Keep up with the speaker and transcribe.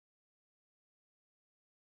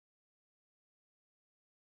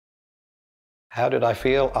How did I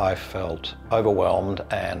feel? I felt overwhelmed,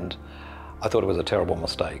 and I thought it was a terrible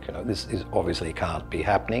mistake. This obviously can't be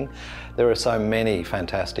happening. There are so many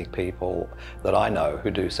fantastic people that I know who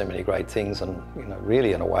do so many great things, and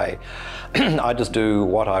really in a way, I just do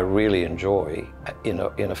what I really enjoy in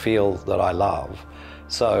a field that I love.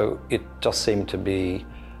 So it just seemed to be,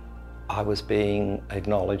 I was being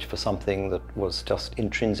acknowledged for something that was just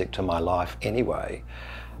intrinsic to my life anyway.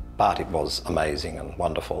 But it was amazing and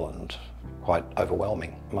wonderful and quite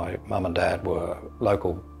overwhelming. My mum and dad were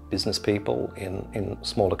local business people in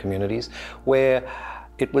smaller communities where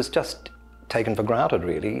it was just taken for granted,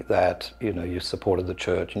 really, that you supported the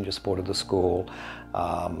church and you supported the school.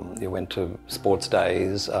 You went to sports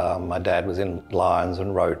days. My dad was in Lions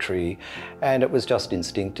and Rotary, and it was just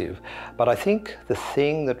instinctive. But I think the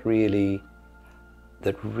thing that really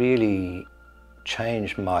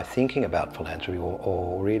changed my thinking about philanthropy,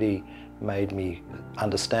 or really made me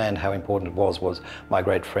understand how important it was my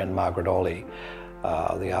great friend Margaret Olley,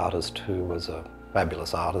 the artist, who was a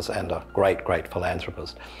fabulous artist and a great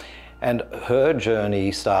philanthropist. And her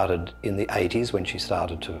journey started in the 80s when she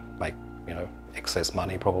started to make excess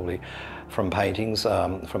money, probably from paintings,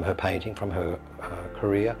 from her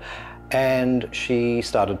career. And she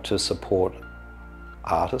started to support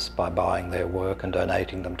artists by buying their work and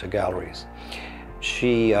donating them to galleries.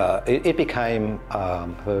 It became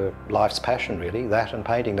her life's passion, really, that and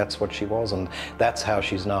painting. That's what she was, and that's how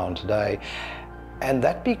she's known today. And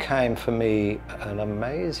that became, for me, an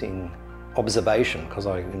amazing observation, because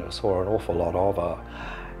I saw an awful lot of her.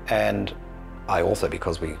 And I also,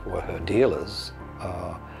 because we were her dealers,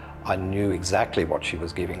 I knew exactly what she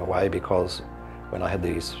was giving away, because when I had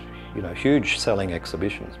these huge selling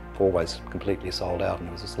exhibitions, always completely sold out, and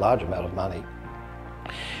it was this large amount of money.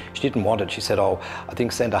 She didn't want it. She said, "Oh, I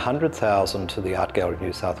think send 100,000 to the Art Gallery of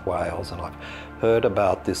New South Wales, and I've heard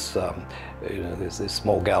about this. There's this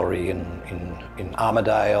small gallery in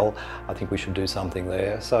Armidale. I think we should do something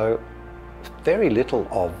there." So very little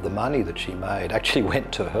of the money that she made actually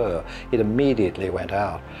went to her. It immediately went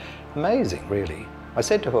out. Amazing, really. I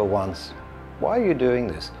said to her once, "Why are you doing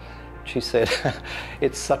this?" She said,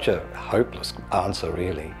 it's such a hopeless answer,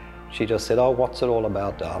 really. She just said, "Oh, what's it all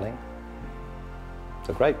about, darling?" It's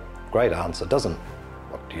a great answer.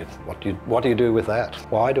 What do you do with that?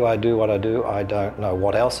 Why do I do what I do? I don't know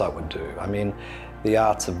what else I would do. I mean, the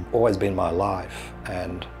arts have always been my life,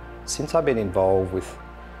 and since I've been involved with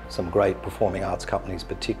some great performing arts companies,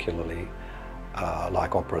 particularly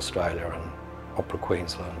like Opera Australia and Opera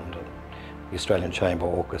Queensland, and the Australian Chamber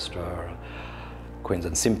Orchestra,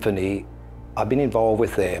 Queensland Symphony, I've been involved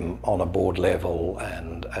with them on a board level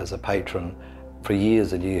and as a patron for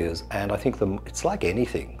years and years. And I think it's like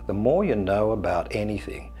anything. The more you know about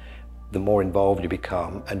anything, the more involved you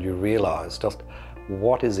become, and you realise just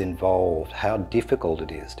what is involved, how difficult it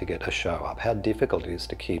is to get a show up, how difficult it is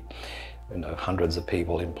to keep hundreds of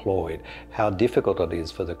people employed, how difficult it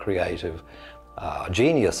is for the creative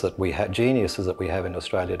geniuses that we have in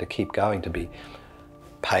Australia to keep going, to be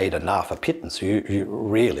paid enough, a pittance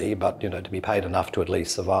really, but to be paid enough to at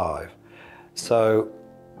least survive. So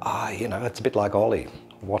it's a bit like Ollie.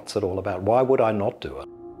 What's it all about? Why would I not do it?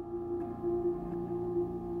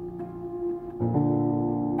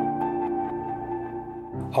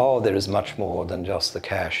 Oh, there is much more than just the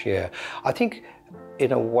cash, yeah. I think,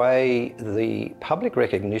 in a way, the public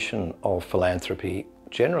recognition of philanthropy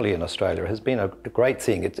generally in Australia has been a great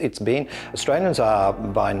thing. Australians are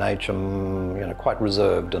by nature, quite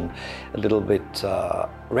reserved and a little bit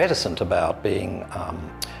reticent about being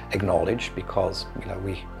acknowledged, because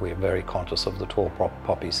we're very conscious of the tall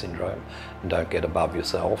poppy syndrome and don't get above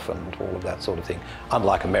yourself and all of that sort of thing.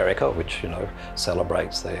 Unlike America, which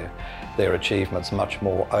celebrates their achievements much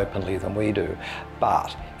more openly than we do.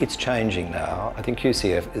 But it's changing now. I think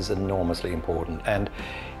QCF is enormously important, and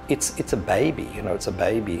it's a baby. It's a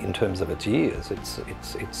baby in terms of its years. It's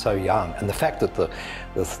so young, and the fact that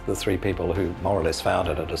the three people who more or less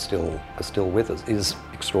founded it are still with us is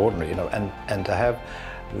extraordinary. And to have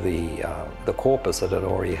the corpus that it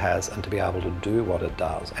already has, and to be able to do what it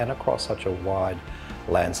does, and across such a wide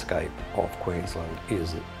landscape of Queensland,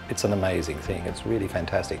 it's an amazing thing. It's really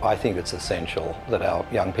fantastic. I think it's essential that our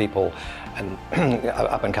young people and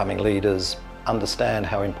up-and-coming leaders understand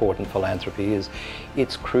how important philanthropy is.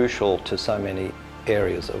 It's crucial to so many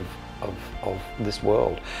areas of this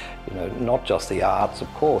world. Not just the arts,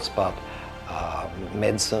 of course, but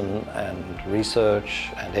medicine and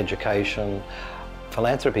research and education.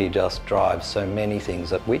 Philanthropy just drives so many things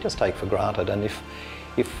that we just take for granted, and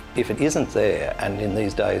if it isn't there, and in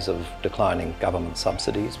these days of declining government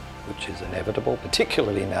subsidies, which is inevitable,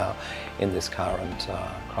 particularly now in this current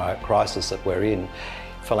crisis that we're in,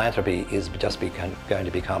 philanthropy is just going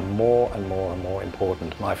to become more and more and more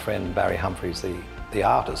important. My friend Barry Humphries, the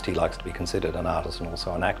artist, he likes to be considered an artist and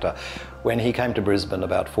also an actor, when he came to Brisbane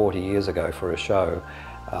about 40 years ago for a show,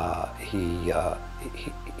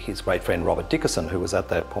 his great friend Robert Dickerson, who was at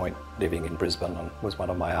that point living in Brisbane and was one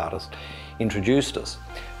of my artists, introduced us.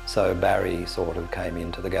 So Barry sort of came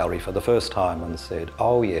into the gallery for the first time and said,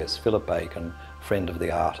 "Oh yes, Philip Bacon, friend of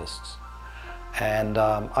the artists." And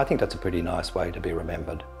I think that's a pretty nice way to be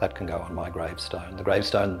remembered. That can go on my gravestone. The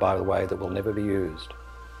gravestone, by the way, that will never be used.